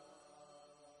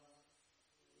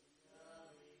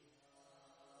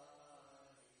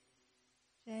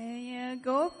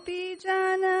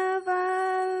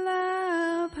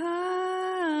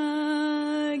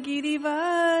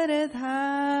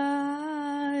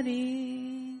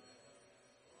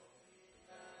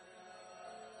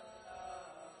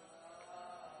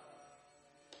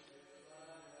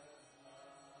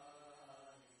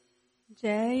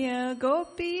Jaya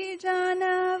Gopi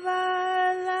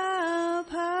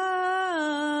Janavallabha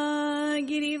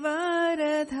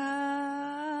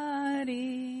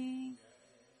Girivaradhari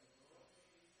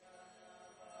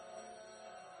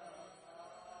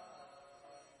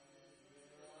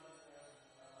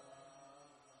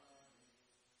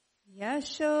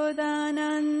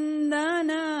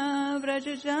Yashodanandana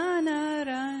Vrajajana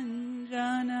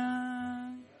Ranjana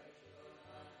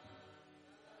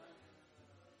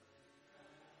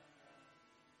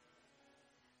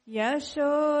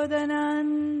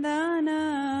Yashodanandana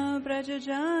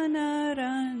Vrajajana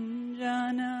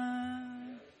Ranjana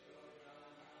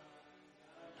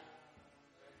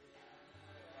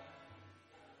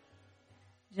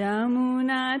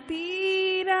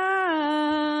Jamunatira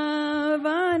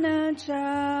Vanachari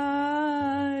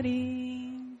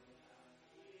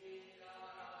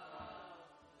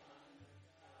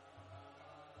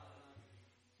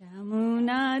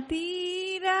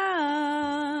Jamunatira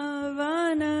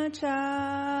Vanachari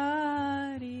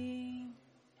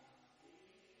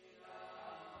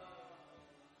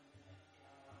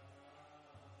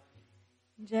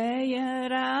Jaya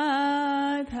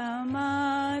Radha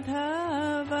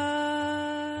Madhava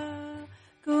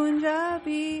Kunja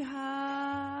Bihari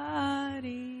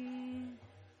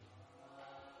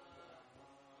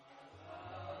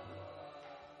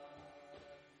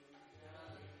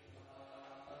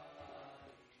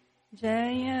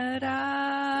Jaya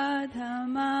Radha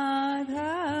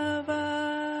Madhava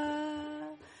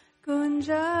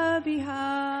Kunja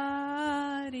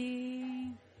Bihari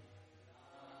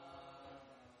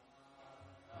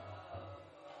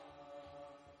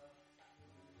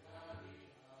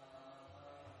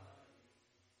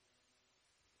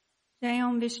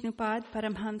Jayam Vishnupad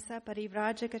Paramhamsa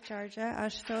Parivrajacacharya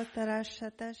Ashtotara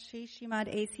Shata Shri Srimad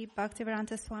A.C.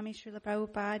 Bhaktivedanta Swami Srila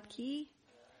Prabhupada Ki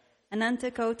Ananta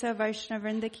Kota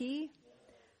Vaishnavrinda Ki.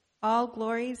 All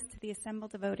glories to the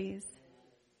assembled devotees.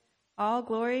 All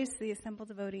glories to the assembled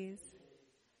devotees.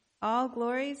 All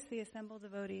glories to the assembled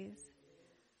devotees.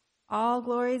 All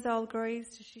glories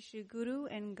to Shri Shri Guru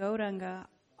and Gauranga.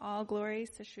 All glories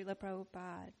to Srila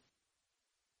Prabhupada.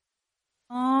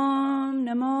 Om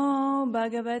Namo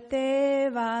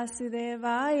Bhagavate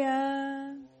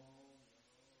Vasudevaya.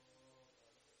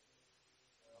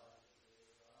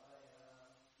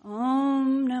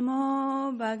 Om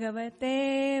Namo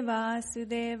Bhagavate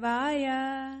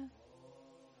Vasudevaya.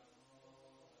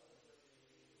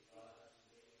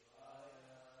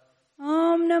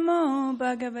 Om Namo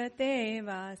Bhagavate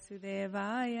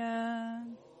Vasudevaya.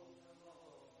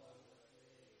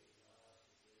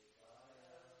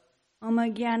 Om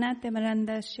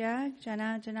Jnana-timirandasya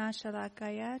Jana Jana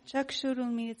Shalakaya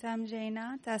Chakshurunmilitam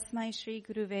Jena Tasmai Shri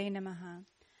Guruve Namaha.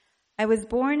 I was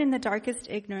born in the darkest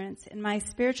ignorance, and my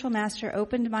spiritual master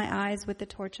opened my eyes with the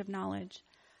torch of knowledge.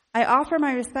 I offer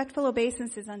my respectful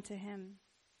obeisances unto him.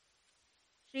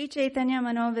 Sri Chaitanya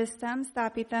Manovistam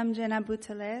Stapitam Jena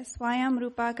Bhutale Swayam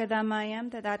Rupa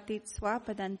Kadamayam Tadati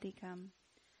Swapadantikam.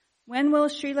 When will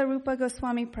Srila Rupa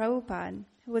Goswami Prabhupada,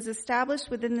 who was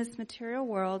established within this material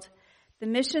world, the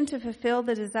mission to fulfill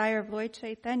the desire of Lord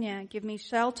Chaitanya, give me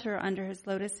shelter under his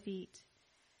lotus feet?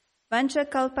 Vancha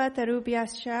kalpa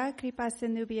tarubhyascha kripa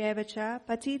sindhubhyevacha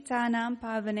patitanam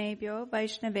pavanebhyo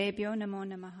vaishnavebhyo namo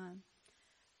namaha.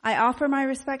 I offer my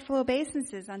respectful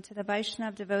obeisances unto the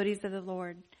Vaishnav devotees of the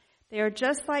Lord. They are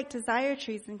just like desire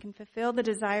trees and can fulfill the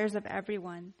desires of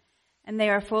everyone, and they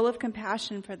are full of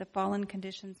compassion for the fallen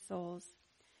conditioned souls.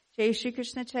 Jai Shri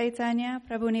Krishna Chaitanya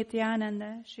Prabhu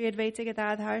Nityananda Shri Advaita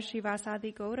Gadadhar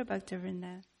Srivasadi Gaura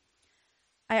Bhaktivinoda.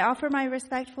 I offer my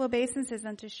respectful obeisances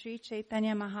unto Sri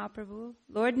Chaitanya Mahaprabhu,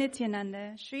 Lord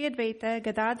Nityananda, Sri Advaita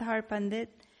Gadadhar Pandit,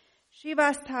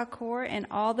 Srivas Thakur, and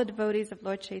all the devotees of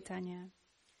Lord Chaitanya.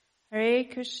 Hare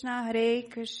Krishna,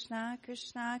 Krishna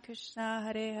Krishna,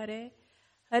 Hare Hare,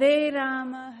 Hare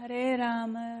Rama,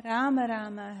 Rama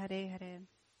Rama, Hare Hare.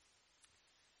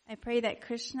 I pray that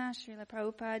Krishna, Srila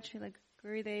Prabhupada, Srila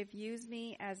Gurudev use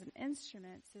me as an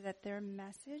instrument so that their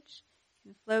message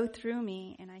can flow through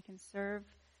me and I can serve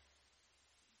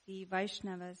the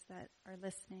Vaishnavas that are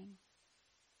listening.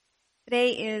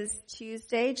 Today is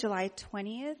Tuesday, July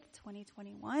 20th,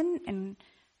 2021, and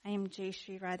I am Jai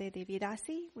Shri Radhe Devi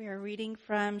Dasi. We are reading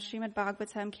from Srimad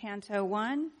Bhagavatam, Canto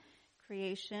 1,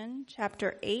 Creation,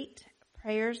 Chapter 8,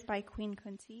 Prayers by Queen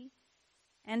Kunti,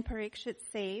 and Parikshit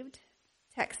Saved,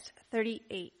 Text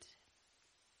 38.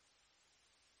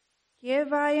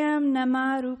 Kyevayam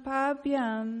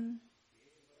namarupabhyam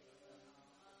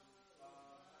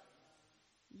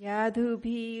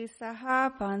Yadhubhi saha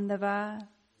pandava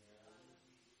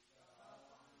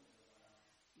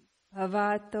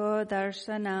Bhavato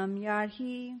darshanam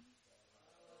yarhi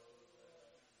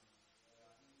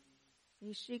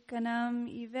Rishikanam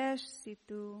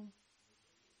iveshsitu.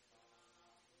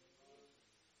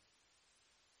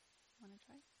 Want to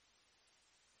try?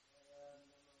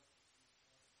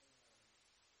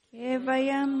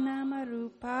 Kevayam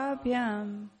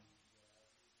namarupabhyam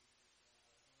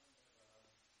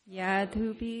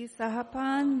Yadhubi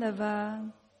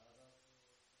sahapandava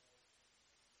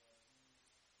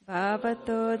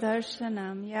Bhavato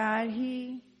darshanam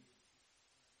yarhi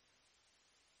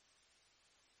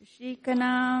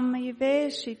Shikanam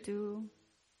yiveshitu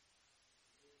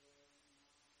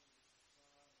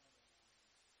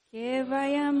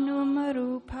Kevayam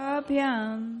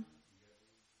numarupabhyam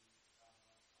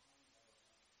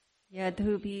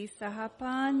Yadhubi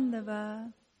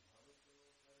sahapandava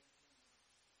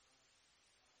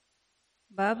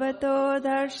Bhavato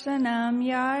darshanam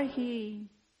yarhi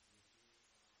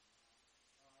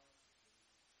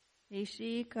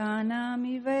Rishikanam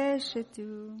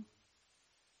iveshitu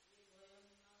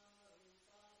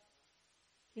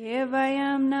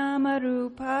Kevayam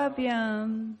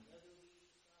namarupabhyam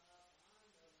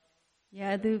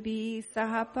Yadhubi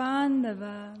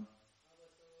sahapandava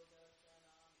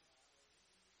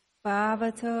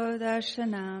Bhavato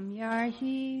darshanam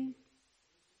yarhi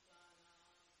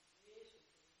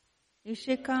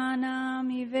Ishikanam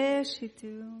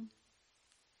iveshitu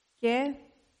Ke,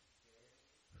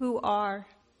 who are,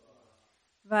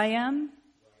 Vayam,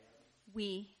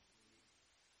 we,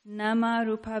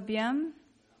 Namarupabhyam,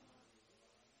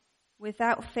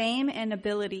 without fame and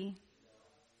ability,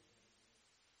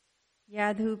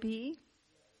 Yadhubi,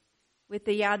 with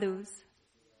the Yadus,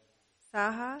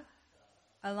 Saha,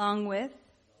 along with,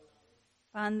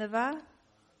 Pandava,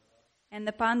 and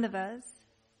the Pandavas,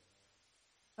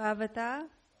 Bhavata,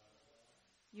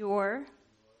 your,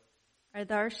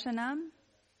 Adarshanam,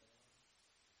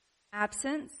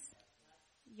 absence,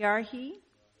 Yarhi,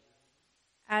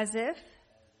 as if,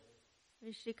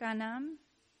 Rishikanam,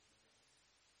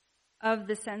 of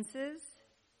the senses,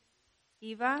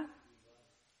 Eva,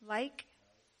 like,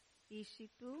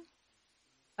 Ishitu,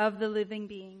 of the living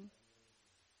being.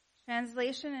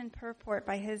 Translation and purport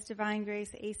by His Divine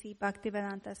Grace A.C.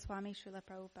 Bhaktivedanta Swami Srila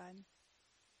Prabhupada.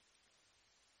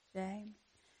 Jai.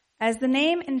 As the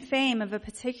name and fame of a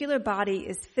particular body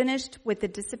is finished with the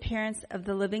disappearance of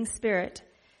the living spirit,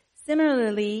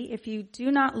 similarly, if you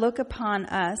do not look upon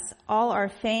us, all our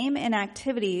fame and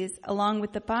activities, along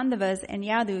with the Pandavas and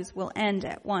Yadus, will end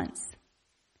at once.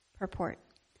 Purport.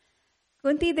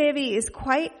 Kunti Devi is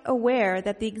quite aware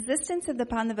that the existence of the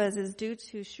Pandavas is due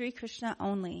to Sri Krishna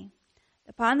only.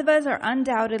 The Pandavas are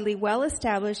undoubtedly well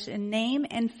established in name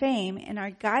and fame and are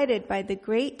guided by the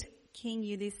great King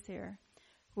Yudhisthira,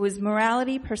 who is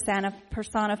morality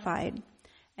personified,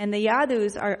 and the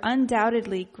Yadus are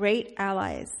undoubtedly great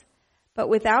allies. But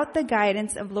without the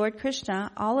guidance of Lord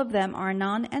Krishna, all of them are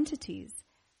non-entities,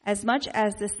 as much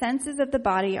as the senses of the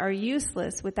body are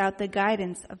useless without the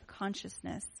guidance of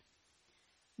consciousness.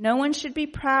 No one should be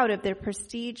proud of their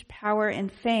prestige, power, and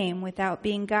fame without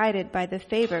being guided by the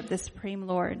favor of the Supreme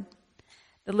Lord.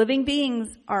 The living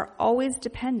beings are always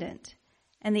dependent,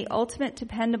 and the ultimate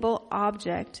dependable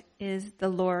object is the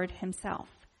Lord Himself.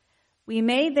 We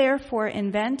may therefore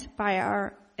invent by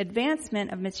our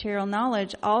advancement of material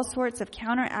knowledge all sorts of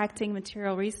counteracting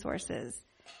material resources.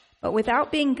 But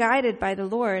without being guided by the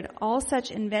Lord, all such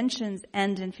inventions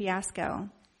end in fiasco,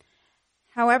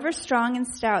 however strong and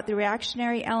stout the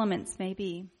reactionary elements may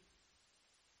be.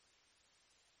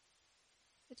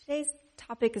 So today's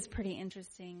topic is pretty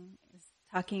interesting. It's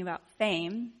talking about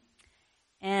fame.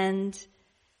 And,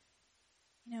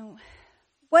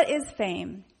 what is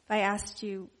fame? If I asked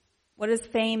you, what does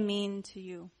fame mean to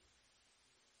you?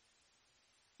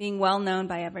 Being well known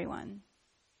by everyone.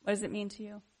 What does it mean to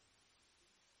you?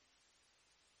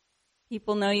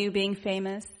 People know you being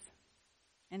famous.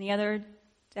 Any other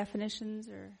definitions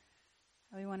or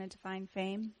how we want to define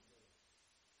fame?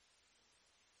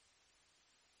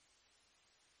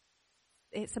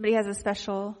 Somebody has a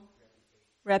special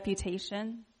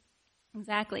reputation.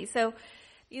 Exactly. So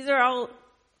these are all,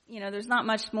 there's not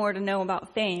much more to know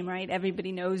about fame, right?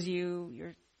 Everybody knows you.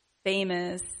 You're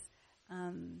famous.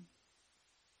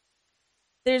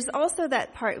 There's also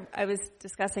that part I was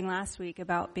discussing last week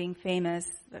about being famous,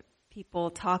 that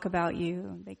people talk about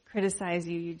you, they criticize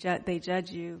you, they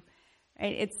judge you,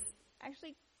 right? It's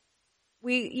actually,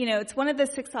 it's one of the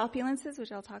six opulences,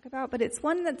 which I'll talk about, but it's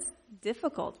one that's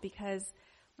difficult because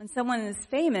when someone is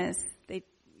famous,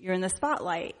 you're in the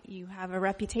spotlight, you have a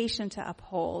reputation to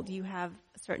uphold, you have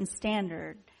a certain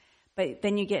standard, but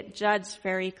then you get judged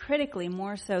very critically,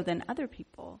 more so than other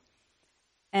people.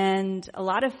 And a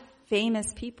lot of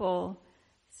famous people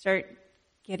start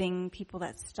getting people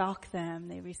that stalk them.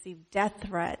 They receive death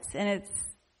threats. And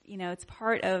it's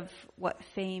part of what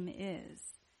fame is.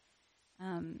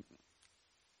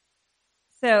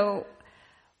 So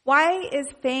why is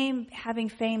having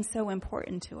fame so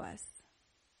important to us?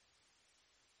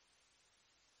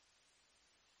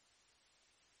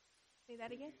 Say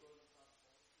that again?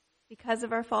 Because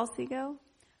of our false ego?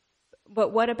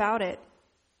 But what about it?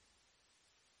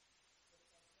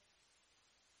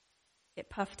 Get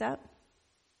puffed up?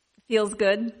 It feels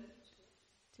good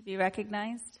to be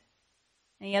recognized?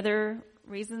 Any other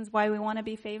reasons why we want to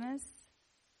be famous?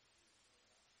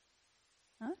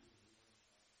 Huh?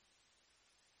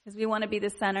 Because we want to be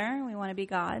the center, we want to be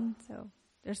God. So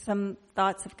there's some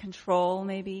thoughts of control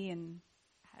maybe and,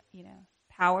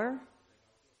 power.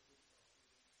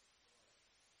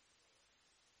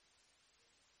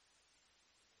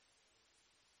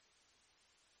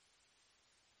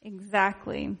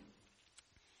 Exactly.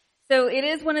 So it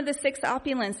is one of the 6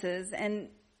 opulences, and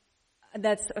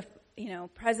that's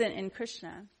present in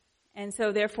Krishna, and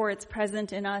so therefore it's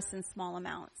present in us in small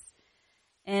amounts.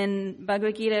 In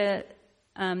Bhagavad Gita,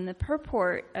 the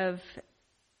purport of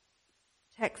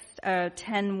text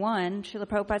 10.1, Srila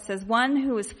Prabhupada says, "One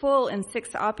who is full in 6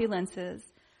 opulences,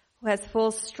 who has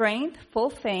full strength, full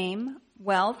fame,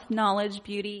 wealth, knowledge,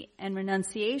 beauty, and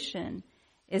renunciation,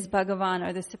 is Bhagavan,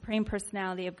 or the Supreme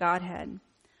Personality of Godhead.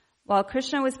 While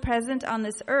Krishna was present on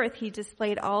this earth, he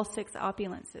displayed all 6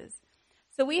 opulences."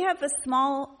 So we have a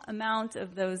small amount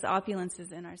of those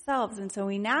opulences in ourselves, and so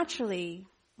we naturally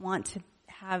want to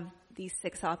have these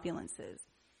 6 opulences.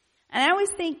 And I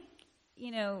always think,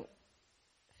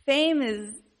 fame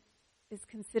is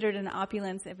considered an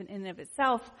opulence in and of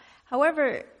itself.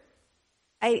 However,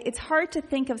 it's hard to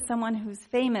think of someone who's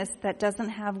famous that doesn't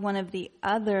have one of the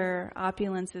other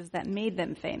opulences that made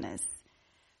them famous.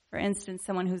 For instance,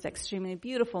 someone who's extremely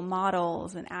beautiful,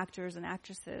 models and actors and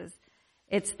actresses,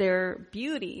 it's their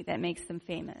beauty that makes them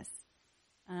famous.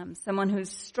 Someone who's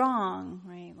strong,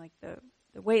 right, like the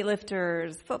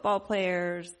weightlifters, football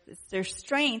players, it's their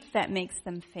strength that makes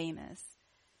them famous.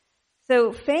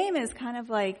 So fame is kind of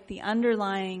like the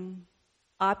underlying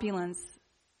opulence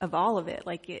of all of it.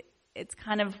 Like it's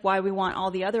kind of why we want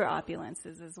all the other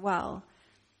opulences as well.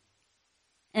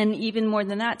 And even more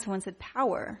than that, someone said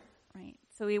power, right?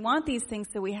 So we want these things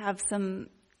so we have some,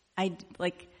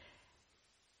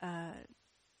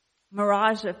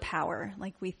 mirage of power.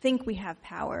 Like we think we have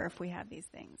power if we have these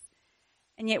things.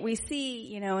 And yet we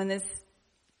see, in this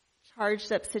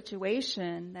charged up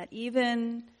situation that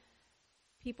even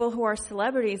people who are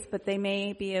celebrities, but they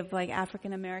may be of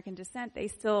African American descent, they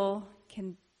still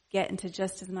can get into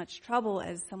just as much trouble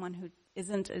as someone who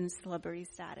isn't in celebrity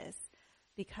status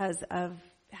because of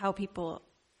how people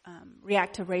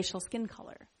react to racial skin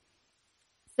color.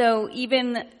 So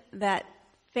even that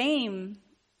fame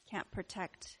can't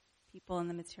protect people in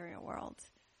the material world.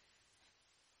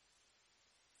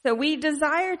 So we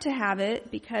desire to have it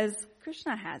because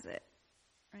Krishna has it,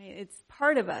 right? It's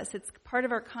part of us. It's part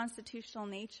of our constitutional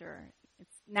nature.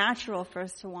 It's natural for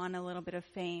us to want a little bit of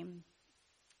fame,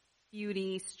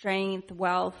 beauty, strength,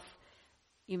 wealth,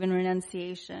 even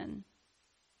renunciation.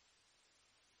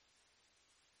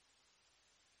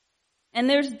 And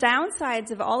there's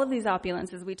downsides of all of these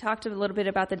opulences. We talked a little bit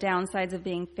about the downsides of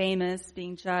being famous,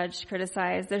 being judged,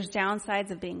 criticized. There's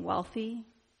downsides of being wealthy,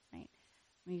 right?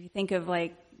 I mean, if you think of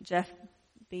Jeff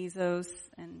Bezos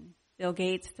and Bill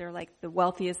Gates, they're the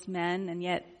wealthiest men, and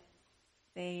yet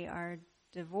they are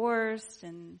divorced,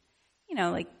 and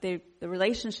the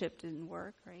relationship didn't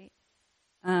work, right?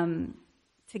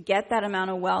 To get that amount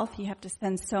of wealth, you have to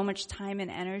spend so much time and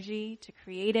energy to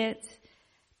create it.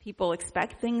 People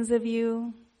expect things of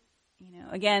you.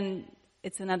 Again,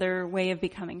 it's another way of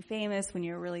becoming famous when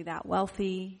you're really that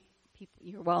wealthy.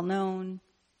 You're well known.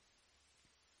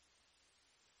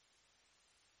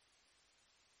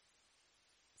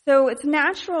 So it's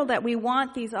natural that we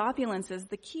want these opulences.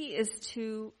 The key is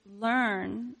to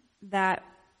learn that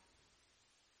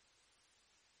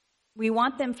we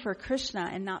want them for Krishna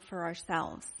and not for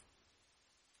ourselves.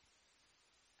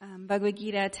 Bhagavad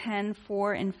Gita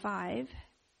 10:4 and 5.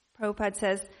 Prabhupada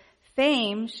says,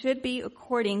 fame should be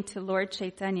according to Lord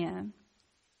Chaitanya.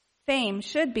 Fame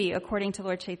should be according to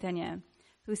Lord Chaitanya,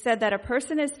 who said that a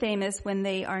person is famous when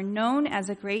they are known as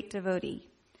a great devotee.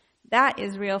 That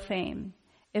is real fame.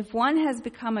 If one has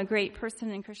become a great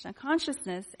person in Krishna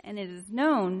consciousness and it is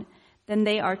known, then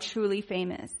they are truly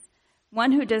famous.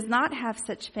 One who does not have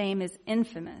such fame is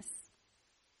infamous.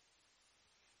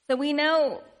 So we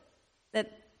know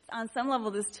that on some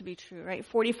level this to be true, right?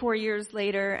 44 years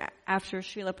later, after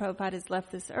Srila Prabhupada has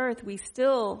left this earth, we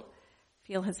still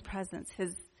feel his presence.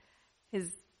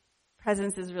 His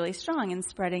presence is really strong in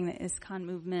spreading the ISKCON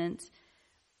movement.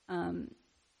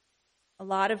 A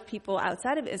lot of people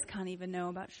outside of ISKCON even know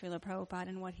about Srila Prabhupada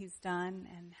and what he's done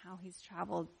and how he's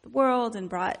traveled the world and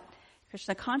brought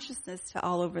Krishna consciousness to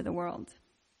all over the world.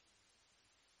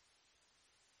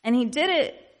 And he did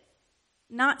it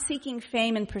not seeking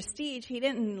fame and prestige. He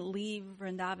didn't leave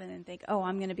Vrindavan and think, oh,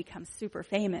 I'm going to become super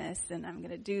famous and I'm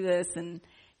going to do this and,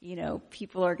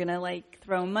 people are going to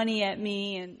throw money at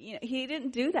me. And, he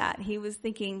didn't do that. He was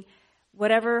thinking,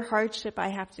 whatever hardship I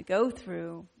have to go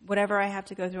through,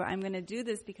 I'm going to do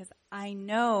this because I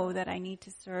know that I need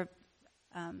to serve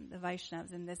the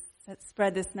Vaishnavas and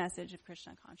spread this message of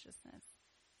Krishna consciousness.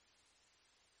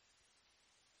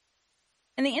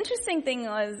 And the interesting thing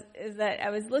is that I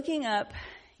was looking up,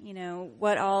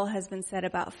 what all has been said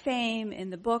about fame in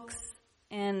the books,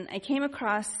 and I came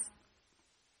across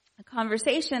a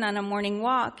conversation on a morning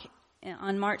walk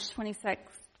on March 26,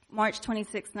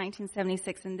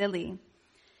 1976 in Delhi.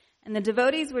 And the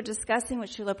devotees were discussing with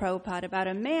Srila Prabhupada about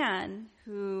a man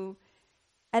who,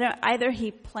 either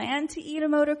he planned to eat a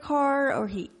motor car or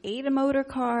he ate a motor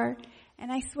car.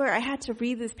 And I swear I had to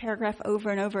read this paragraph over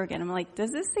and over again. I'm like,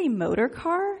 does this say motor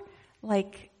car?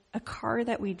 Like a car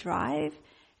that we drive?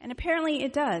 And apparently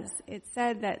it does. It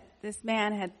said that this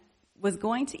man was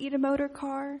going to eat a motor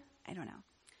car. I don't know.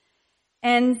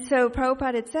 And so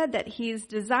Prabhupada had said that he's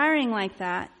desiring like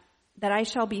that I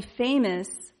shall be famous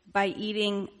by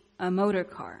eating a motor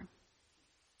car.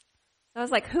 So I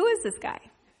was like, who is this guy?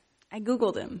 I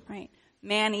Googled him, right?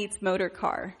 Man eats motor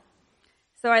car.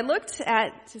 So I looked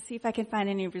to see if I could find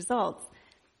any results.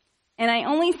 And I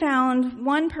only found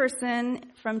one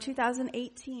person from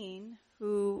 2018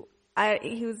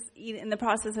 he was in the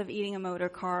process of eating a motor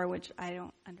car, which I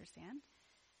don't understand.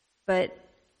 But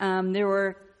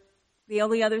the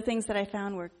only other things that I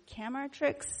found were camera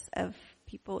tricks of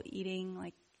people eating,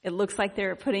 it looks like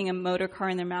they're putting a motor car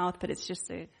in their mouth, but it's just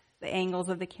the angles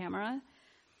of the camera.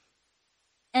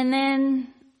 And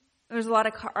then there's a lot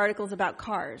of articles about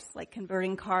cars, like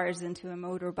converting cars into a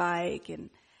motorbike. And,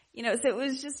 so it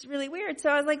was just really weird. So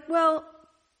I was like, well,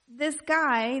 this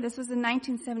was in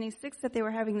 1976 that they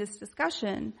were having this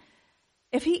discussion.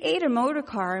 If he ate a motor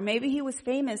car, maybe he was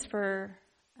famous for,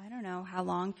 I don't know how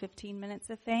long, 15 minutes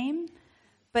of fame.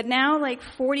 But now,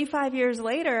 45 years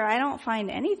later, I don't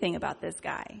find anything about this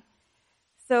guy.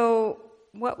 So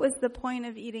what was the point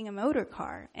of eating a motor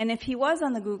car? And if he was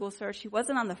on the Google search, he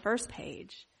wasn't on the first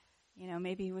page.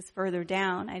 Maybe he was further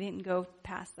down. I didn't go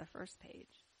past the first page.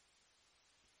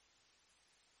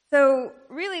 So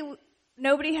really,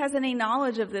 nobody has any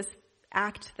knowledge of this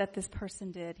act that this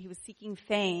person did. He was seeking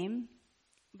fame,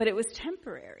 but it was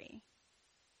temporary.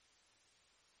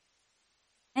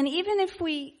 And even if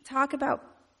we talk about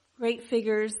great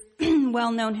figures,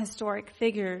 well-known historic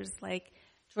figures like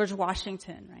George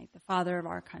Washington, right, the father of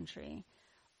our country,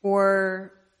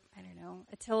 or,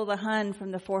 Attila the Hun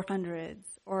from the 400s,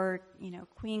 or,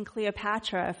 Queen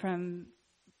Cleopatra from,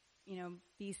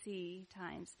 BC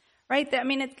times, right?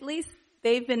 At least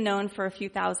they've been known for a few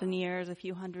thousand years, a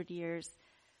few hundred years.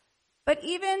 But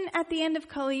even at the end of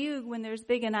Kali Yuga, when there's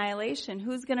big annihilation,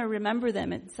 who's going to remember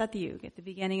them at Satyuga, at the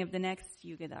beginning of the next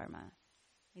Yuga Dharma?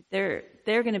 They're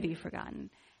going to be forgotten.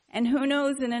 And who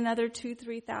knows in another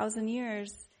 2,000-3,000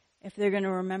 years if they're going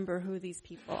to remember who these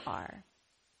people are.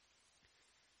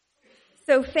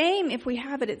 So fame, if we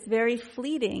have it, it's very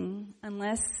fleeting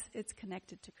unless it's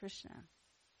connected to Krishna.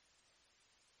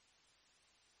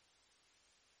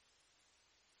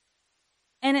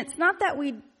 And it's not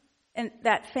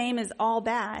that fame is all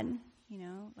bad.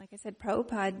 Like I said,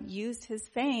 Prabhupada used his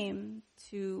fame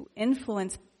to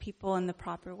influence people in the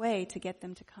proper way to get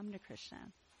them to come to Krishna.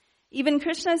 Even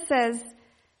Krishna says,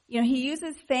 he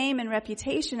uses fame and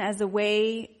reputation as a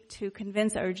way to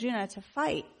convince Arjuna to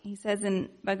fight. He says in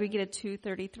Bhagavad Gita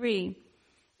 2:33,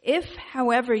 if,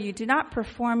 however, you do not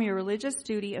perform your religious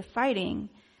duty of fighting,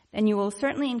 then you will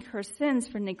certainly incur sins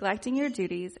for neglecting your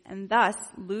duties and thus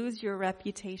lose your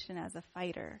reputation as a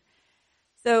fighter.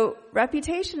 So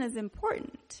reputation is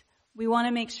important. We want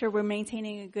to make sure we're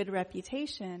maintaining a good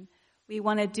reputation. We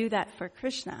want to do that for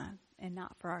Krishna and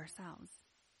not for ourselves.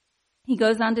 He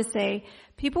goes on to say,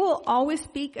 people will always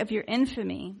speak of your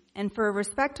infamy, and for a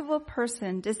respectable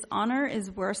person, dishonor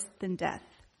is worse than death.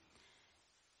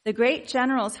 The great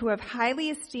generals who have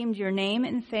highly esteemed your name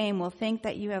and fame will think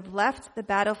that you have left the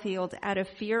battlefield out of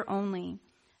fear only,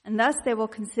 and thus they will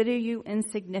consider you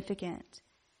insignificant.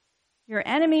 Your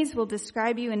enemies will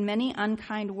describe you in many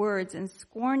unkind words and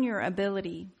scorn your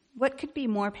ability. What could be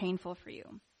more painful for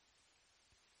you?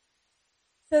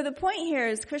 So the point here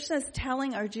is Krishna is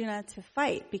telling Arjuna to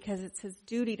fight because it's his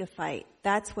duty to fight.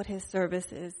 That's what his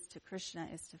service is to Krishna,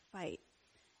 is to fight.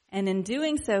 And in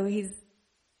doing so, he's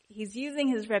using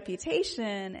his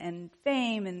reputation and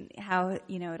fame and how,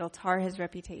 it'll tar his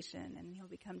reputation and he'll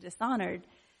become dishonored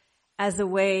as a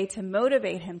way to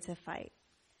motivate him to fight.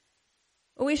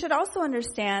 But we should also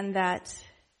understand that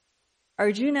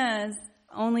Arjuna's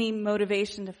only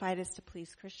motivation to fight is to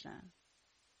please Krishna.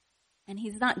 And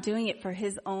he's not doing it for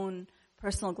his own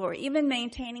personal glory. Even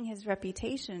maintaining his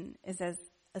reputation is as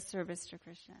a service to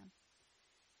Krishna.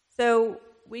 So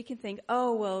we can think,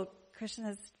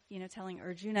 Krishna's, telling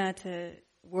Arjuna to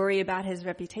worry about his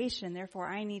reputation. Therefore,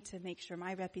 I need to make sure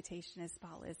my reputation is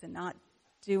spotless and not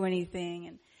do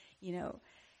anything.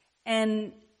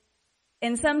 And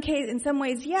in some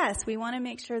ways, yes, we want to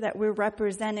make sure that we're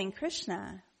representing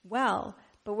Krishna well,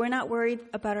 but we're not worried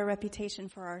about our reputation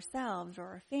for ourselves or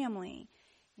our family.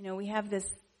 We have this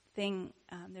thing,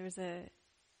 there was a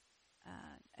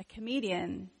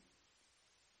comedian,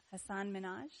 Hasan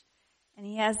Minhaj, and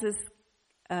he has this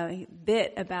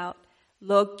bit about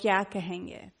log kya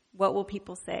kahenge, what will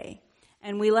people say?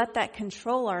 And we let that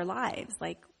control our lives.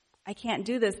 Like, I can't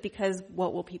do this because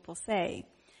what will people say?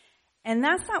 And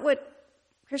that's not what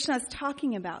Krishna is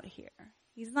talking about here.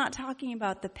 He's not talking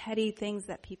about the petty things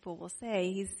that people will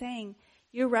say. He's saying,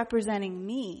 you're representing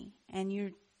me and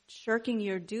you're shirking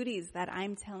your duties that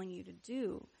I'm telling you to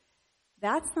do.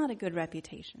 That's not a good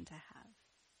reputation to have.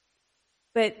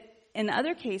 But in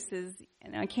other cases,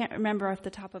 and I can't remember off the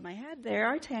top of my head, there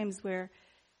are times where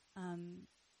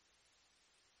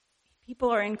people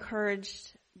are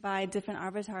encouraged by different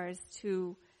avatars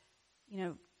to,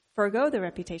 forego the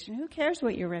reputation. Who cares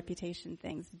what your reputation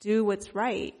thinks? Do what's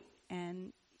right,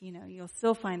 and, you'll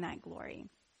still find that glory.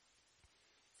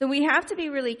 So we have to be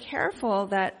really careful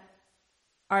that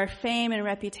our fame and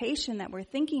reputation that we're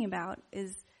thinking about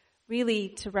is really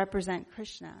to represent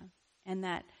Krishna, and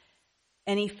that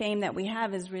any fame that we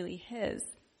have is really his.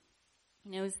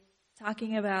 I was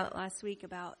talking about last week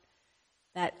about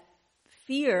that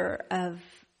fear of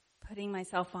putting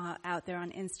myself out there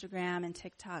on Instagram and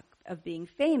TikTok of being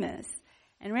famous,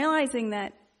 and realizing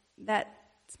that that's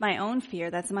my own fear,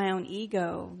 that's my own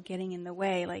ego getting in the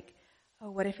way. Like,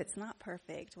 what if it's not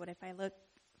perfect? What if I look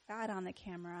fat on the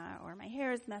camera, or my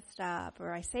hair is messed up,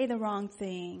 or I say the wrong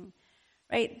thing,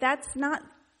 right? That's not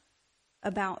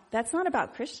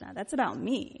about Krishna. That's about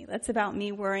me. That's about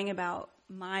me worrying about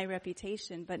my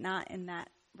reputation, but not in that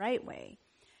right way.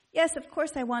 Yes, of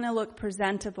course I want to look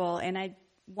presentable, and I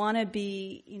want to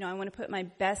be, I want to put my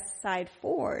best side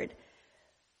forward.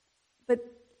 But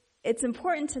it's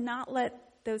important to not let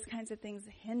those kinds of things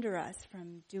hinder us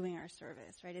from doing our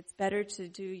service, right? It's better to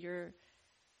do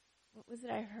what was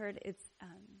it I heard? It's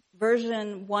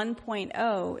version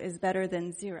 1.0 is better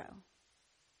than 0.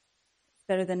 It's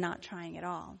better than not trying at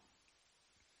all.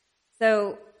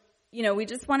 So, we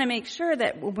just want to make sure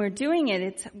that when we're doing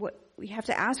it, we have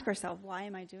to ask ourselves, why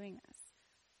am I doing this?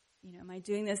 Am I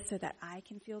doing this so that I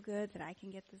can feel good, that I can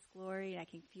get this glory, I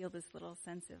can feel this little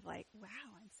sense of like, wow,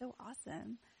 I'm so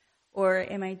awesome? Or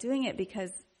am I doing it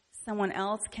because someone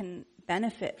else can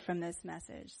benefit from this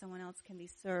message? Someone else can be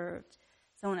served.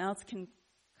 Someone else can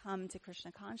come to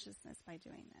Krishna consciousness by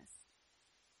doing this.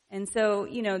 And so,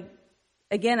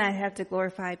 again, I have to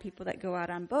glorify people that go out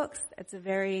on books. It's a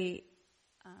very,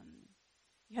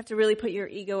 you have to really put your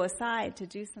ego aside to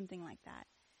do something like that,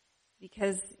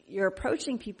 because you're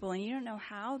approaching people and you don't know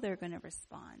how they're going to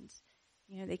respond.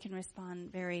 They can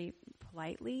respond very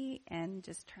politely and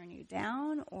just turn you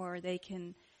down, or they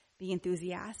can be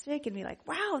enthusiastic and be like,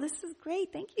 wow, this is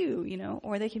great, thank you,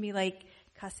 or they can be like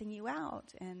cussing you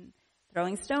out and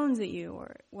throwing stones at you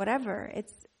or whatever.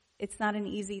 It's not an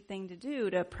easy thing to do,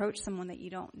 to approach someone that you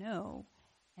don't know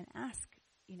and ask,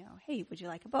 hey, would you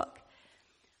like a book?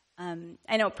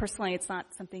 I know personally it's not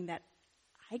something that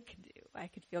I could do, I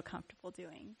could feel comfortable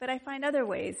doing, but I find other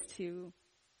ways to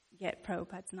get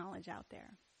Prabhupada's knowledge out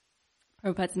there,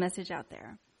 Prabhupada's message out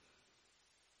there.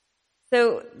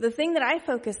 So the thing that I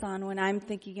focus on when I'm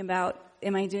thinking about,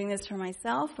 am I doing this for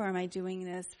myself or am I doing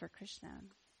this for Krishna,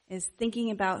 is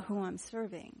thinking about who I'm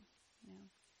serving.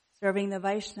 Serving the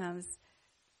Vaishnavas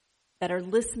that are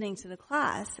listening to the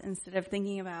class, instead of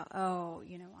thinking about,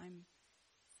 I'm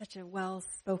such a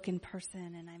well-spoken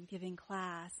person and I'm giving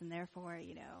class and therefore,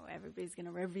 everybody's going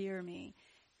to revere me.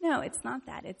 No, it's not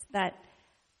that. It's that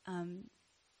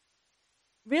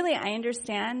really I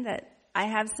understand that I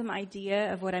have some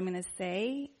idea of what I'm going to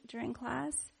say during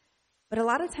class, but a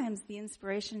lot of times the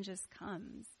inspiration just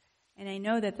comes. And I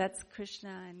know that that's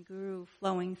Krishna and Guru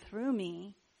flowing through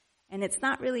me, And it's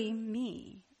not really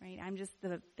me, right? I'm just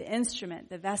the instrument,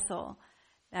 the vessel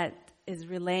that is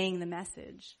relaying the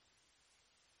message.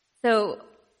 So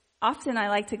often I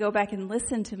like to go back and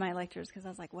listen to my lectures because I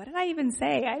was like, what did I even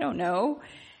say? I don't know.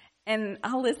 And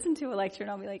I'll listen to a lecture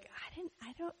and I'll be like,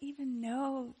 I don't even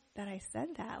know that I said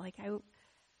that.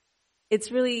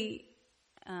 It's really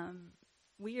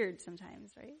weird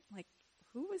sometimes, right? Like,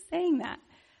 who was saying that?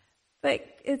 But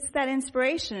it's that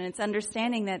inspiration. It's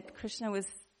understanding that Krishna was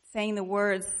saying the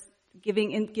words, giving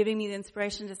me the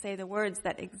inspiration to say the words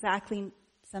that exactly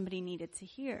somebody needed to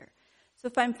hear. So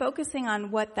if I'm focusing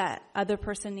on what that other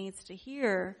person needs to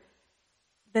hear,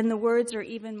 then the words are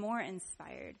even more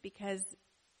inspired because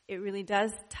it really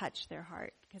does touch their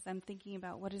heart, because I'm thinking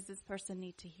about what does this person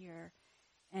need to hear,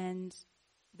 and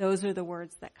those are the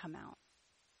words that come out.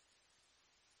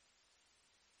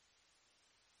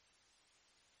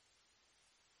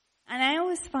 And I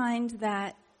always find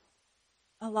that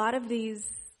a lot of these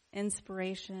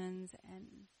inspirations and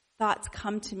thoughts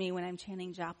come to me when I'm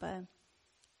chanting japa.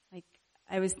 Like,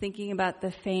 I was thinking about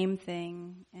the fame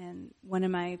thing, and one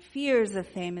of my fears of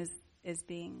fame is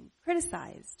being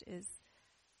criticized, is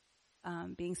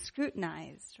being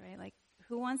scrutinized, right? Like,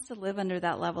 who wants to live under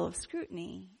that level of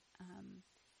scrutiny?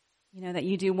 That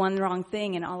you do one wrong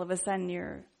thing and all of a sudden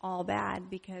you're all bad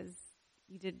because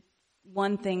you did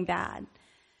one thing bad.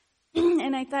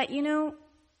 And I thought,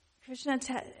 Krishna,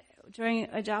 during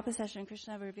a japa session,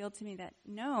 Krishna revealed to me that,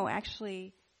 no,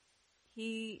 actually,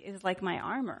 he is like my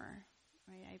armor,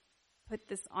 right? I put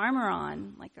this armor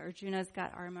on, like Arjuna's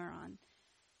got armor on.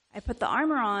 I put the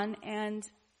armor on, and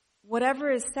whatever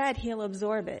is said, he'll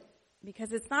absorb it,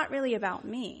 because it's not really about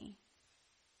me.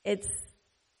 It's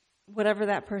whatever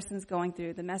that person's going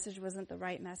through. The message wasn't the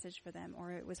right message for them,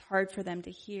 or it was hard for them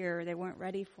to hear, or they weren't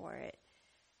ready for it.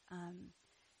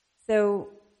 So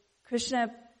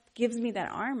Krishna gives me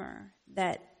that armor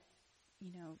that,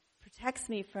 protects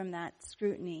me from that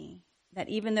scrutiny, that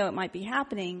even though it might be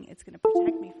happening, it's going to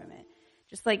protect me from it.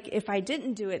 Just like if I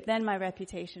didn't do it, then my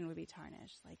reputation would be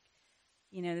tarnished. Like,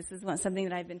 this is something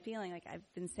that I've been feeling, like I've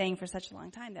been saying for such a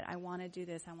long time, that I want to do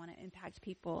this. I want to impact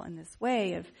people in this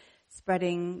way of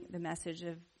spreading the message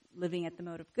of living at the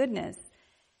mode of goodness.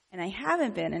 And I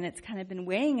haven't been, and it's kind of been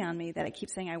weighing on me that I keep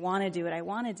saying, I want to do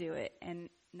it. And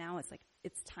now it's like,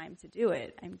 it's time to do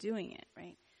it. I'm doing it,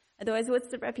 right? Otherwise, what's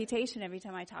the reputation? Every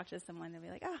time I talk to someone, they'll be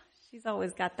like, she's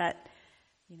always got that,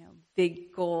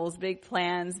 big goals, big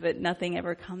plans, but nothing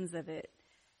ever comes of it,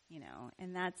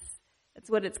 and that's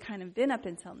what it's kind of been up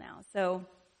until now. So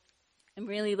I'm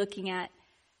really looking at,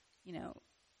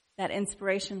 that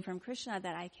inspiration from Krishna,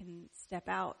 that I can step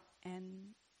out and,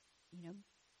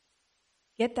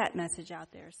 get that message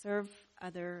out there, serve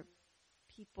other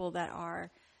people that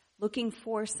are looking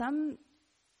for some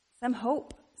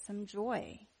hope, some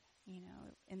joy,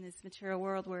 in this material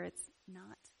world where it's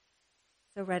not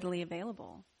so readily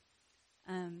available.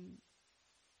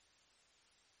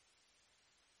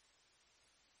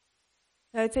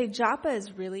 So I'd say japa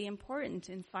is really important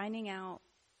in finding out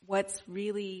what's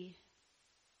really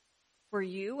for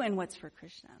you and what's for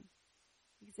Krishna.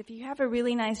 Because if you have a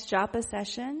really nice japa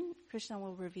session, Krishna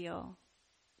will reveal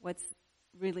what's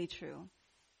really true.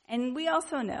 And we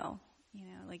also know,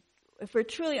 like, if we're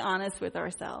truly honest with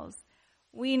ourselves,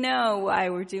 we know why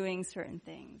we're doing certain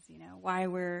things, why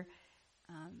we're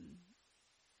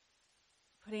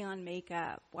putting on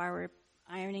makeup, why we're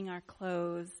ironing our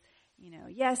clothes.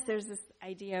 Yes, there's this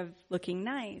idea of looking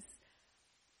nice,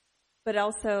 but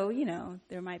also,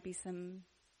 there might be some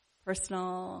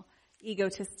personal,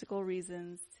 egotistical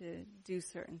reasons to do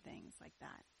certain things like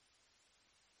that.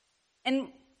 And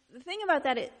the thing about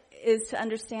that is to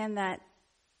understand that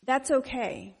that's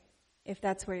okay if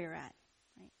that's where you're at,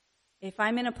 right? If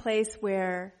I'm in a place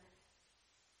where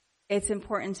it's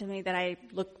important to me that I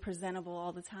look presentable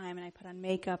all the time and I put on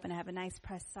makeup and I have a nice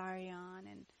pressed sari on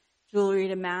and jewelry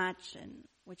to match, and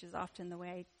which is often the way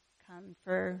I come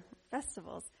for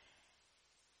festivals.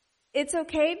 It's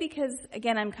okay because,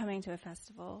 again, I'm coming to a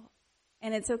festival.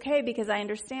 And it's okay because I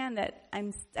understand that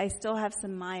I still have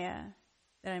some Maya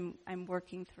that I'm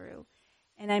working through.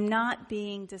 And I'm not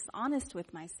being dishonest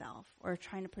with myself or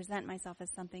trying to present myself as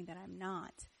something that I'm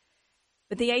not.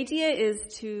 But the idea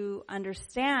is to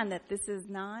understand that this is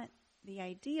not the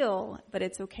ideal, but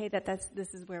it's okay that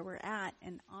this is where we're at,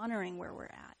 and honoring where we're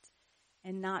at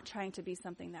and not trying to be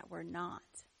something that we're not.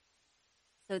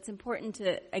 So it's important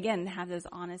to, again, have those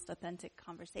honest, authentic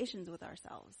conversations with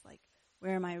ourselves. Like,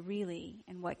 where am I really,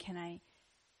 and where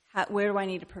do I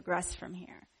need to progress from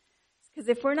here? Because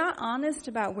if we're not honest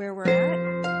about where we're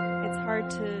at, it's hard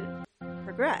to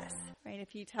progress, right?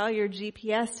 If you tell your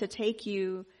GPS to take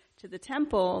you to the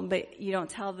temple, but you don't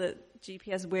tell the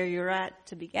GPS where you're at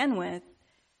to begin with,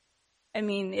 I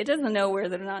mean, it doesn't know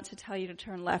whether or not to tell you to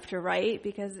turn left or right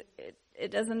because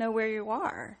it doesn't know where you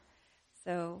are.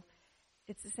 So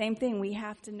it's the same thing. We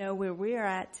have to know where we're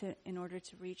at in order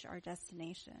to reach our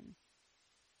destination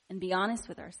and be honest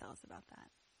with ourselves about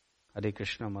that. Hare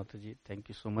Krishna, Mataji. Thank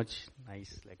you so much.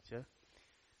 Nice lecture.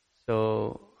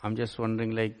 So I'm just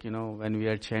wondering, when we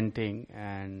are chanting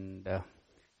and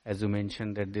as you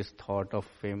mentioned that this thought of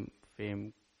fame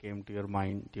came to your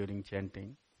mind during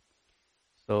chanting.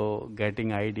 So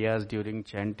getting ideas during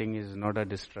chanting is not a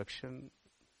distraction?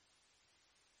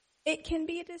 It can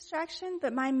be a distraction,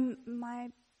 but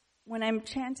when I'm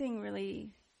chanting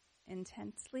really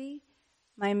intensely,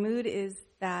 my mood is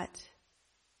that,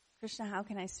 Krishna, how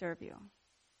can I serve you?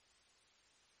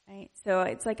 Right? So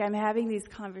it's like I'm having these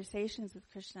conversations with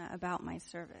Krishna about my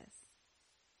service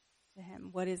to him.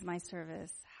 What is my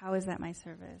service? How is that my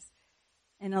service?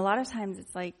 And a lot of times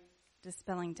it's like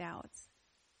dispelling doubts.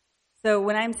 So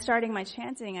when I'm starting my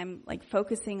chanting, I'm like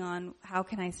focusing on how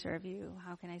can I serve you?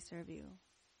 How can I serve you?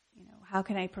 How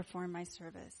can I perform my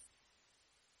service?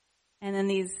 And then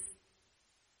these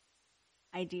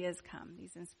ideas come,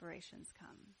 these inspirations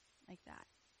come like that.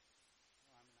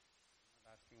 I'm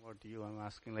not asking about you. I'm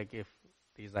asking if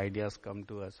these ideas come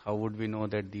to us, how would we know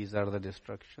that these are the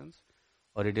distractions?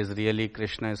 Or it is really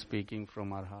Krishna speaking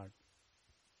from our heart?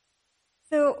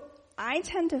 So I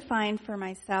tend to find for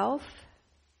myself,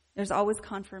 there's always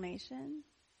confirmation,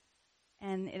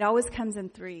 and it always comes in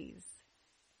threes.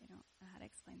 I don't know how to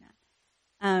explain that.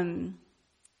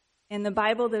 In the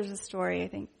Bible, there's a story, I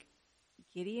think,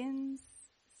 Gideon's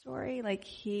story.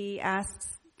 He asks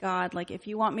God, if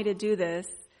you want me to do this,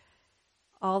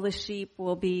 all the sheep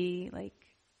will be,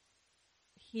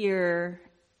 here,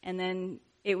 and then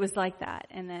it was like that.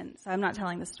 And then, so I'm not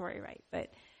telling the story right, but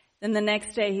then the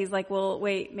next day he's like, well,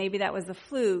 wait, maybe that was a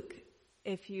fluke.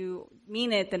 If you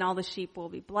mean it, then all the sheep will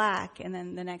be black. And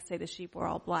then the next day the sheep were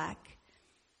all black.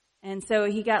 And so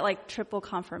he got triple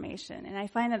confirmation. And I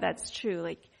find that that's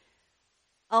true.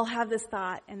 I'll have this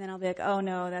thought and then I'll be like, oh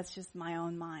no, that's just my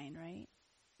own mind, right?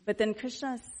 But then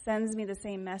Krishna sends me the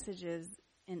same messages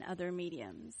in other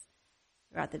mediums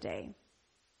throughout the day.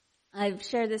 I've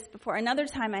shared this before. Another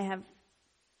time I have,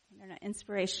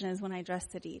 inspiration is when I dress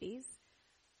the deities.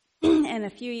 And a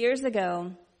few years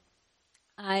ago,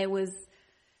 I was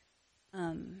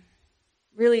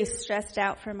really stressed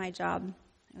out for my job.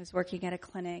 I was working at a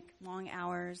clinic, long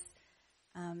hours,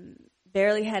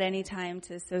 barely had any time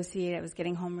to associate. I was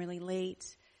getting home really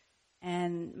late.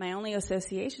 And my only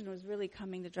association was really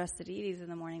coming to dress the deities in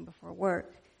the morning before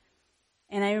work.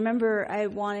 And I remember I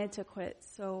wanted to quit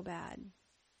so bad.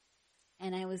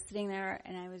 And I was sitting there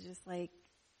and I was just kind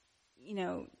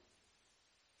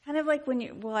of like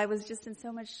I was just in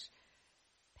so much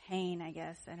pain, I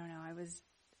guess. I don't know.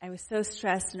 I was so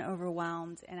stressed and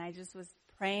overwhelmed, and I just was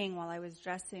praying while I was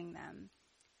dressing them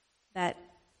that,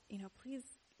 please,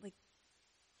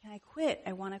 can I quit?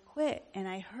 I want to quit. And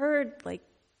I heard,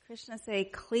 Krishna say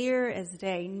clear as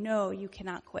day, no, you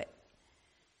cannot quit.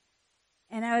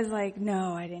 And I was like,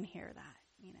 no, I didn't hear that,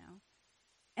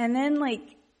 And then,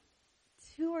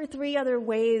 2 or 3 other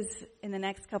ways in the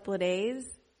next couple of days,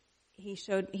 he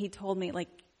told me,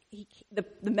 the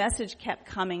message kept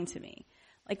coming to me.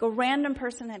 A random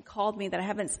person had called me that I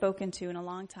haven't spoken to in a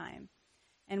long time.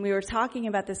 And we were talking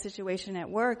about the situation at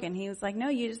work, and he was like, no,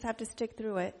 you just have to stick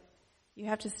through it. You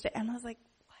have to stay. And I was like,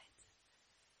 what?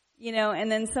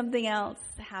 And then something else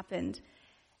happened.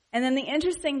 And then the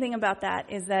interesting thing about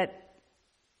that is that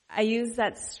I used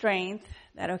that strength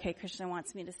that, okay, Krishna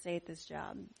wants me to stay at this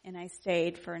job. And I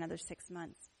stayed for another 6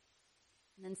 months.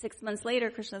 And then 6 months later,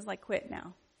 Krishna's like, quit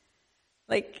now.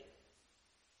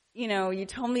 You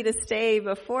told me to stay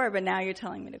before, but now you're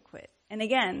telling me to quit. And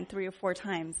again, 3 or 4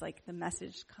 times, the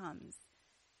message comes.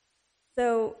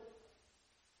 So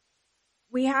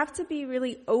we have to be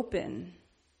really open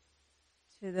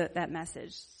to that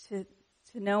message, to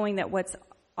knowing that what's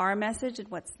our message and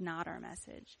what's not our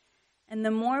message. And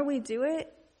the more we do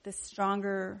it, the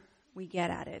stronger we get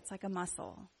at it. It's like a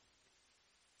muscle.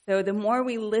 So the more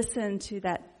we listen to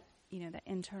that, the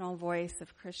internal voice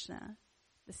of Krishna,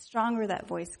 the stronger that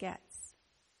voice gets.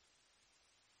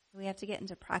 We have to get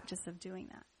into practice of doing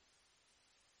that.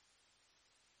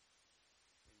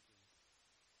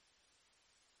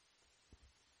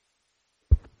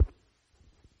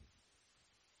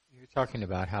 You're talking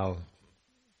about how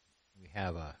we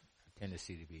have a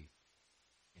tendency to be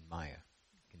in Maya,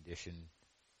 conditioned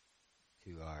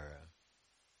to our,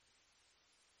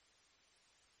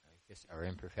 our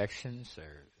imperfections,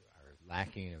 our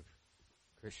lacking of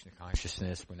Krishna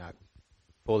consciousness. We're not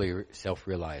fully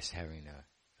self-realized, having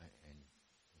and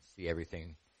see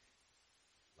everything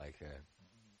like a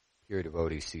pure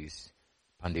devotee sees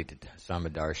Pandita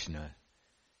Samadarshana,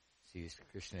 sees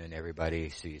Krishna in everybody,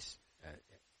 sees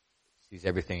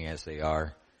everything as they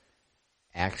are,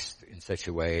 acts in such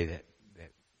a way that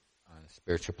on a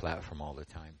spiritual platform all the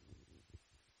time.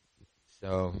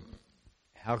 So,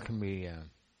 how can we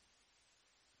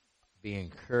be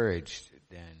encouraged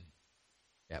then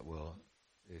that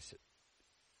there's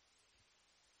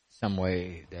some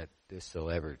way that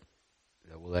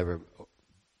we'll ever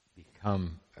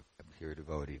become a pure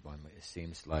devotee? It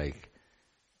seems like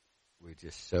we're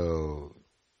just so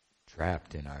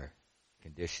trapped in our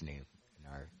conditioning, in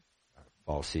our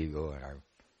false ego, and our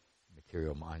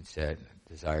material mindset,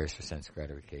 desires for sense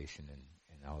gratification, and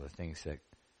all the things that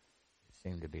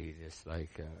seem to be just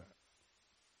like,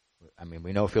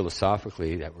 we know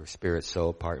philosophically that we're spirit,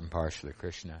 soul, part and parcel of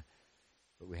Krishna,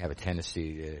 but we have a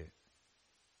tendency to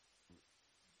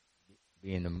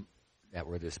be that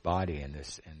we're this body, and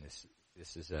this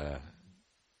is the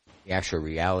actual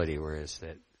reality, whereas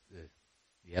that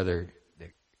the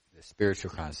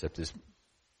spiritual concept is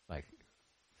like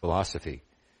philosophy.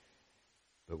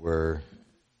 But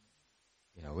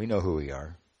we know who we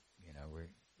are. We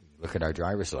look at our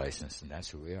driver's license, and that's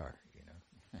who we are.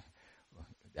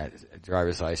 That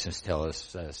driver's license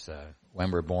tells us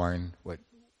when we're born, what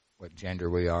gender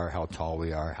we are, how tall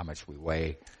we are, how much we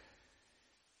weigh.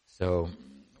 So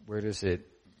where does it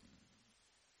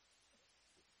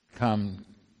come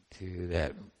to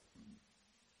that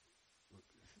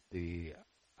the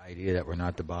idea that we're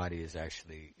not the body is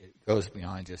actually, it goes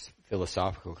beyond just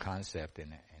philosophical concept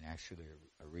and actually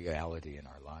a reality in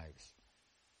our lives?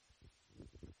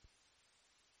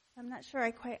 I'm not sure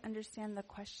I quite understand the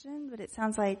question, but it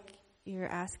sounds like you're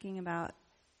asking about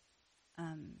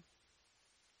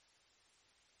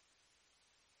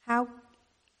how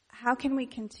can we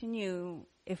continue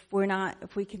if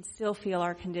we can still feel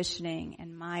our conditioning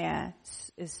and Maya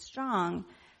is strong?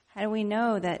 How do we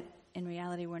know that in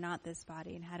reality we're not this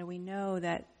body, and how do we know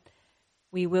that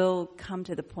we will come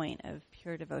to the point of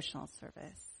pure devotional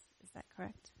service? Is that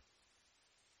correct?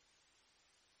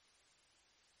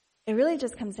 It really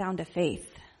just comes down to faith,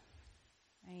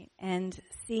 right? And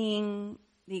seeing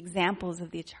the examples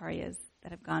of the acharyas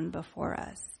that have gone before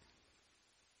us.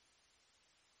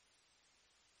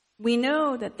 We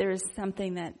know that there's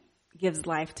something that gives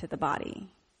life to the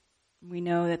body. We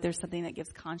know that there's something that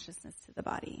gives consciousness to the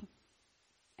body.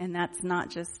 And that's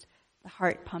not just the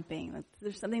heart pumping.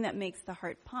 There's something that makes the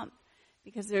heart pump.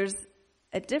 Because there's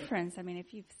a difference.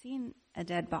 If you've seen a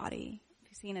dead body, if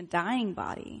you've seen a dying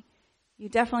body, you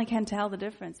definitely can tell the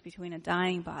difference between a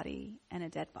dying body and a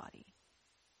dead body.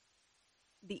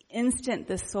 The instant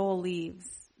the soul leaves,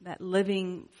 that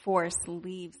living force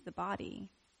leaves the body,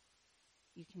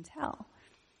 you can tell.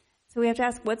 So we have to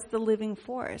ask, what's the living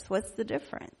force? What's the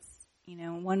difference?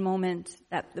 One moment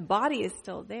that the body is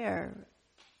still there,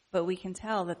 but we can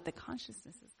tell that the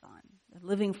consciousness is gone. The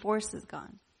living force is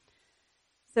gone.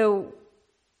 So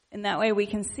in that way, we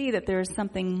can see that there is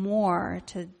something more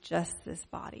to just this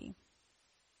body.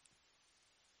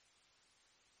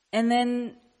 And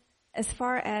then as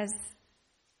far as,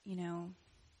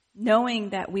 knowing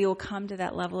that we will come to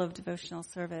that level of devotional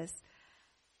service,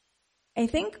 I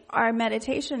think our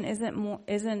meditation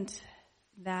isn't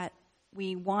that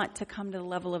we want to come to the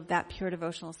level of that pure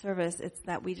devotional service. It's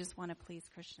that we just want to please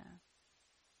Krishna.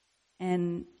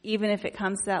 And even if it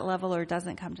comes to that level or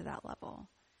doesn't come to that level,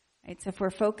 right? So if we're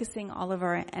focusing all of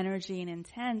our energy and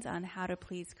intent on how to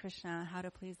please Krishna, how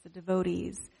to please the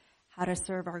devotees, how to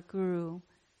serve our guru,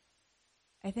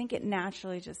 I think it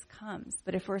naturally just comes.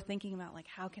 But if we're thinking about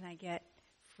how can I get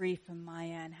free from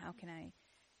Maya, and how can I,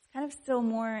 it's kind of still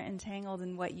more entangled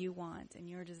in what you want and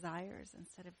your desires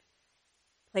instead of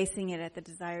placing it at the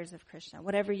desires of Krishna,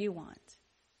 whatever you want,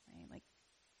 right?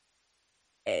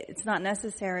 It's not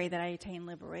necessary that I attain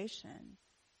liberation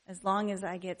as long as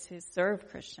I get to serve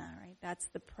Krishna, right? That's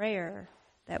the prayer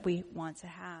that we want to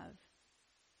have.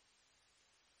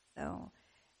 So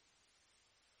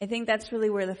I think that's really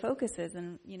where the focus is.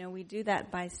 And, we do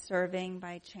that by serving,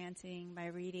 by chanting, by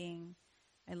reading,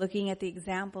 by looking at the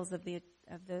examples of the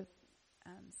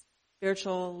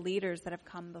spiritual leaders that have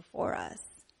come before us.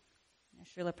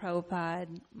 Srila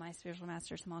Prabhupada, my spiritual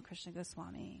master, Tamal Krishna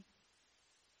Goswami.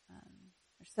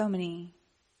 There's so many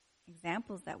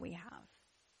examples that we have.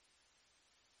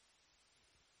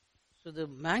 So the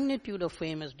magnitude of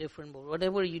fame is different, but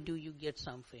whatever you do, you get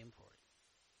some fame for it.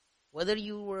 Whether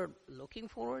you were looking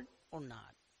for it or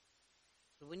not.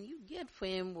 So when you get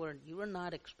fame where you are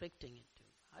not expecting it to,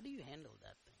 how do you handle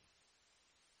that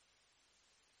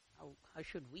thing? how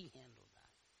should we handle that?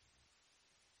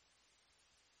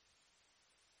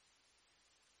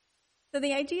 So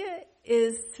the idea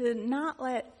is to not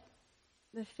let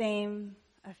the fame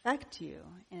affect you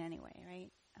in any way,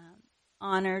 right?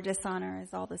 Honor, dishonor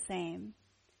is all the same.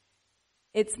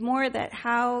 It's more that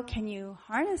how can you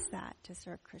harness that to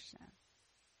serve Krishna?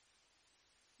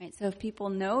 Right? So if people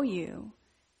know you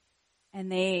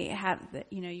and they have,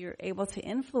 you're able to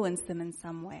influence them in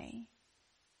some way,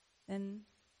 then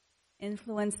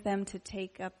influence them to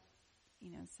take up,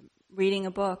 reading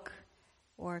a book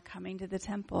or coming to the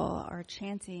temple or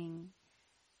chanting.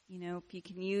 If you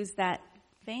can use that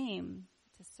fame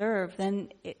to serve, then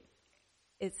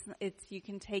it's you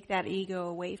can take that ego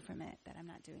away from it, that I'm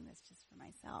not doing this just for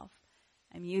myself.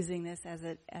 I'm using this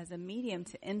as a medium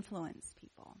to influence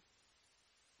people.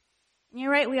 And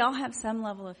you're right, we all have some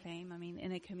level of fame. I mean,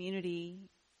 in a community,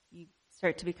 you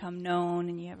start to become known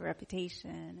and you have a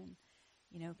reputation,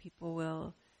 and people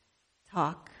will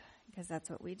talk because that's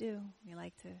what we do. We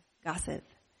like to gossip.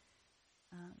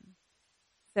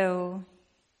 So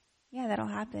yeah, that'll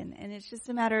happen. And it's just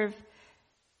a matter of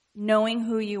knowing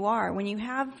who you are. When you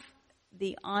have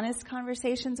the honest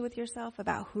conversations with yourself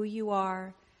about who you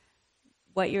are,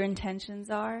 what your intentions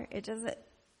are, it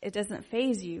doesn't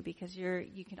faze you, because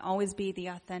you can always be the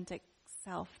authentic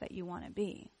self that you want to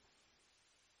be.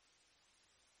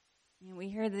 We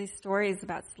hear these stories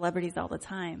about celebrities all the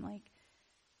time. Like,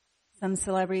 some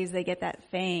celebrities, they get that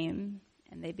fame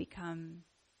and they become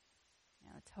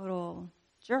total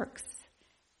jerks.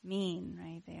 Mean,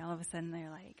 right? They all of a sudden they're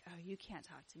like, oh, you can't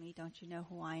talk to me. Don't you know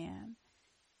who I am?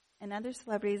 And other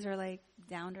celebrities are like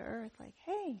down to earth, like,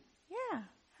 hey, yeah,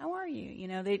 how are you?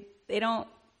 They don't,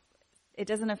 it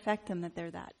doesn't affect them that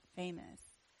they're that famous.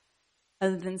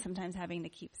 Other than sometimes having to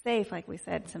keep safe. Like we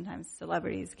said, sometimes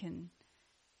celebrities can,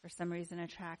 for some reason,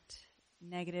 attract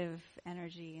negative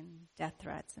energy and death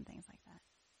threats and things like that.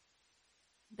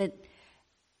 But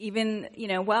even,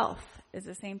 wealth is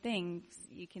the same thing.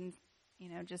 You can,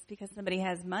 just because somebody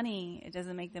has money, it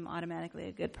doesn't make them automatically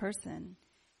a good person.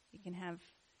 You can have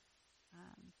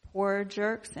poor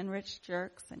jerks and rich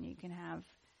jerks, and you can have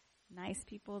nice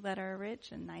people that are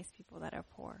rich and nice people that are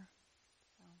poor.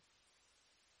 So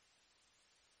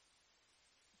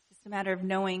it's just a matter of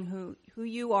knowing who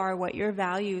you are, what your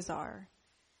values are,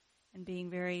 and being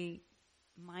very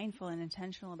mindful and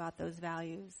intentional about those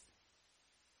values.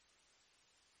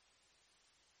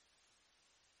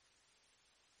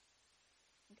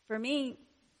 For me,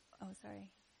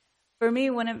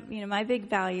 one of my big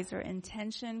values are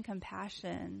intention,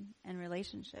 compassion, and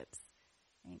relationships.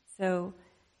 Right? So,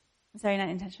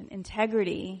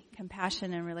 integrity,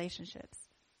 compassion, and relationships.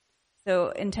 So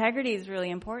integrity is really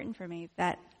important for me.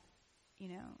 That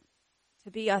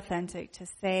to be authentic,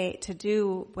 to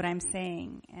do what I'm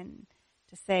saying, and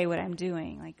to say what I'm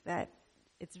doing, like that.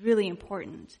 It's really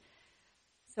important.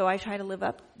 So I try to live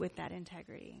up with that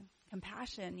integrity.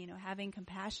 Compassion, having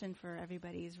compassion for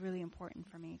everybody is really important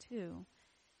for me too.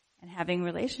 And having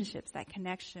relationships, that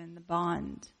connection, the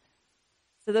bond.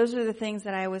 So those are the things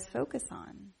that I always focus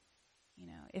on.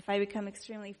 If I become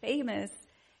extremely famous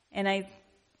and I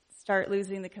start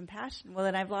losing the compassion, well,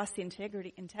 then I've lost the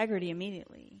integrity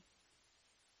immediately.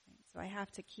 So I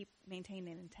have to keep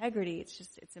maintaining integrity.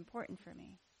 It's important for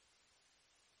me.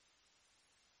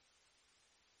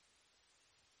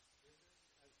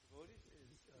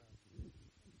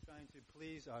 Trying to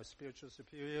please our spiritual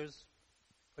superiors,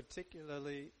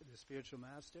 particularly the spiritual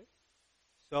master.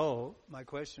 So, my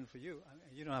question for you,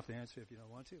 you don't have to answer if you don't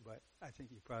want to, but I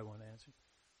think you probably want to answer.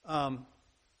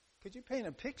 Could you paint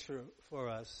a picture for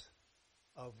us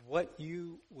of what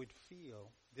you would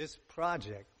feel this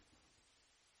project,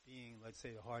 being, let's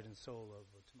say, the heart and soul of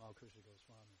Tamal Krishna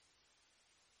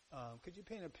Goswami, could you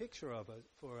paint a picture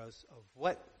for us of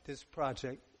what this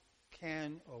project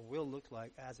can or will look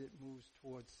like as it moves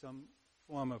towards some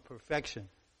form of perfection?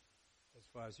 As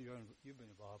far as you've been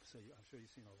involved, so I'm sure you've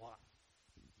seen a lot.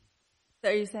 So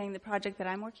are you saying the project that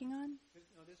I'm working on?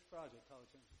 This project,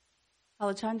 Kalachandji.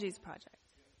 Kalachandji's project.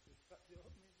 Yeah, the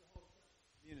whole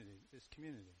community, this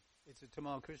community. It's a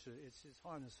Tamal Krishna, it's his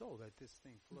heart and soul that this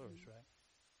thing flourished, right?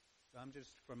 So I'm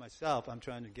just, for myself, I'm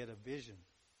trying to get a vision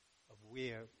of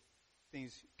where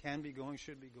things can be going,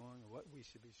 should be going, or what we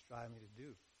should be striving to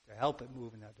do to help it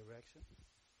move in that direction.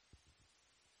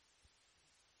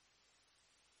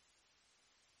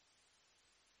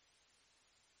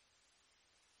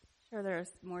 Sure, there are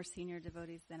more senior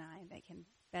devotees than I that can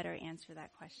better answer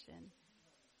that question.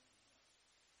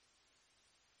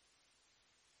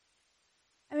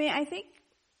 I mean, I think,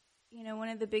 one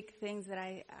of the big things that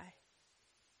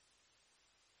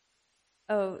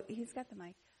oh, he's got the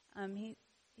mic.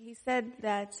 he said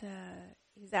that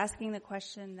he's asking the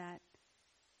question that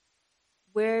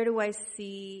where do I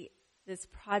see this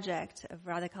project of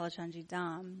Radha Kalachandji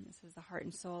Dham, this is the heart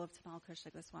and soul of Tamal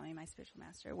Krishna Goswami, my spiritual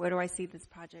master, where do I see this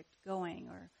project going,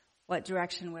 or what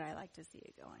direction would I like to see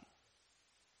it going?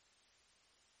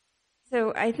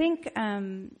 So I think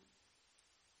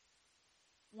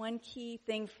one key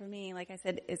thing for me, like I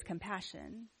said, is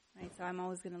compassion, right? So I'm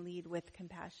always going to lead with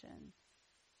compassion.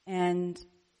 And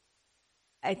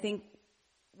I think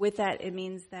with that, it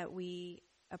means that we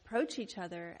approach each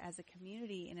other as a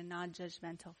community in a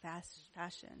non-judgmental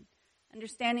fashion,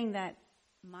 understanding that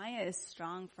Maya is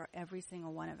strong for every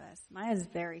single one of us. Maya is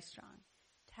very strong,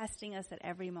 testing us at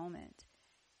every moment.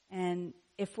 And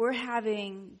if we're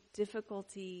having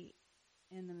difficulty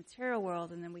in the material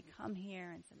world, and then we come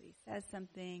here and somebody says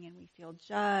something and we feel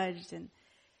judged, and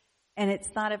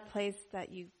it's not a place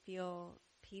that you feel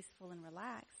peaceful and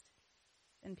relaxed,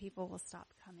 then people will stop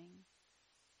coming.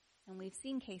 And we've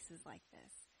seen cases like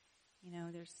this. You know,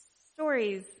 there's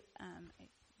stories.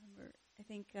 I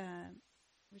think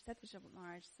Rishabh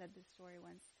Maharaj said this story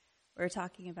once. We were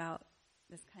talking about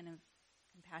this kind of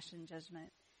compassion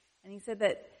judgment. And he said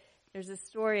that there's a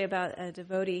story about a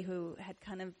devotee who had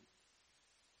kind of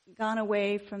gone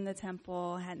away from the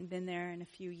temple, hadn't been there in a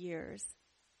few years,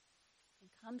 and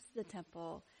comes to the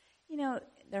temple. You know,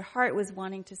 their heart was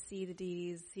wanting to see the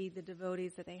deities, see the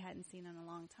devotees that they hadn't seen in a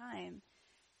long time.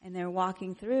 And they're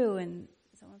walking through, and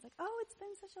someone's like, "Oh, it's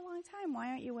been such a long time. Why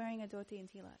aren't you wearing a dhoti and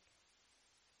tilak?"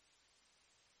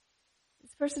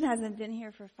 This person hasn't been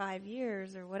here for 5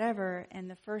 years or whatever, and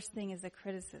the first thing is a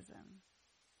criticism.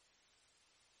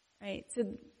 Right?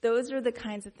 So those are the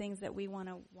kinds of things that we want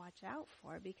to watch out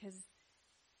for, because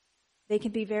they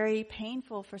can be very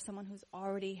painful for someone who's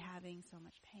already having so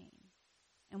much pain.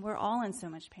 And we're all in so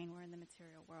much pain. We're in the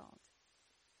material world.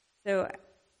 So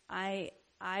I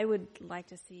would like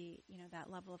to see, you know,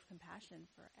 that level of compassion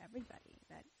for everybody,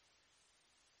 that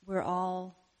we're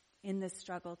all in this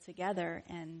struggle together,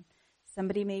 and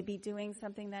somebody may be doing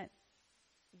something that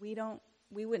we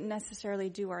wouldn't necessarily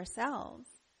do ourselves,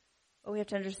 but we have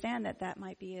to understand that that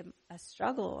might be a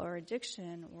struggle or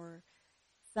addiction or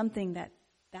something that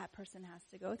that person has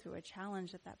to go through, a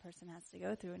challenge that that person has to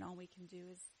go through, and all we can do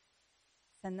is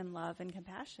send them love and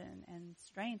compassion and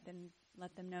strength and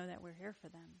let them know that we're here for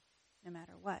them, no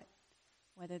matter what.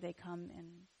 Whether they come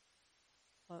in,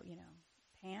 you know,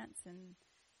 pants and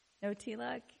no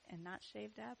tilak and not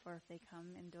shaved up, or if they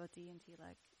come in dhoti and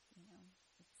tilak, you know,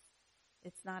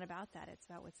 it's not about that. It's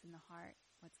about what's in the heart,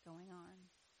 what's going on,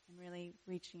 and really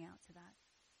reaching out to that.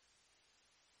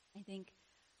 I think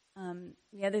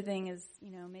the other thing is,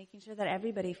 you know, making sure that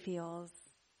everybody feels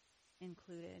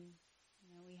included.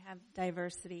 You know, we have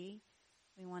diversity.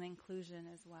 We want inclusion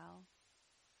as well.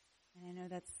 And I know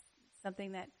that's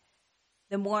something that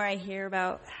the more I hear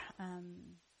about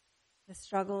the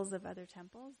struggles of other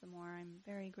temples, the more I'm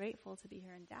very grateful to be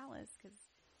here in Dallas, because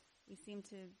we seem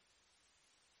to,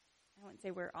 I wouldn't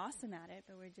say we're awesome at it,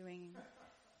 but we're doing,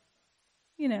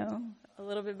 you know, a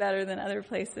little bit better than other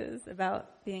places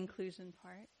about the inclusion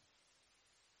part.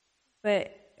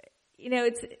 But, you know,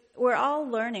 we're all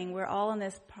learning. We're all in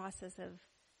this process of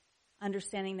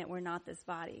understanding that we're not this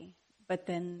body, but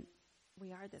then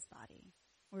we are this body.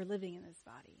 We're living in this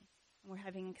body, and we're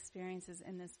having experiences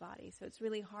in this body. So it's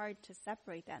really hard to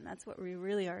separate that, and that's what we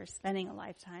really are spending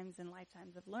lifetimes and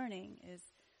lifetimes of learning, is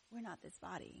we're not this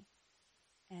body,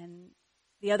 and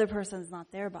the other person's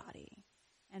not their body,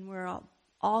 and we're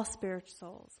all spiritual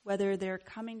souls, whether they're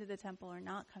coming to the temple or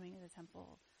not coming to the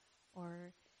temple,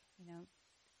 or, you know,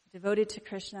 devoted to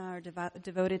Krishna or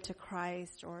devoted to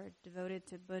Christ or devoted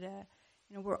to Buddha.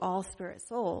 You know, we're all spirit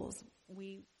souls.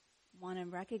 We want to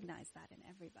recognize that in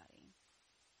everybody.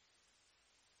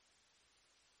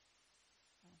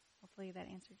 So hopefully that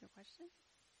answered your question.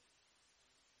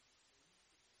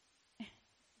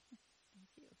 Thank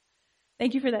you.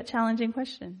 Thank you for that challenging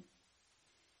question.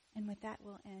 And with that,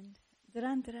 we'll end.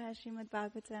 Dhurandhara Srimad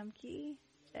Bhagavatam Ki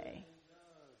Jai.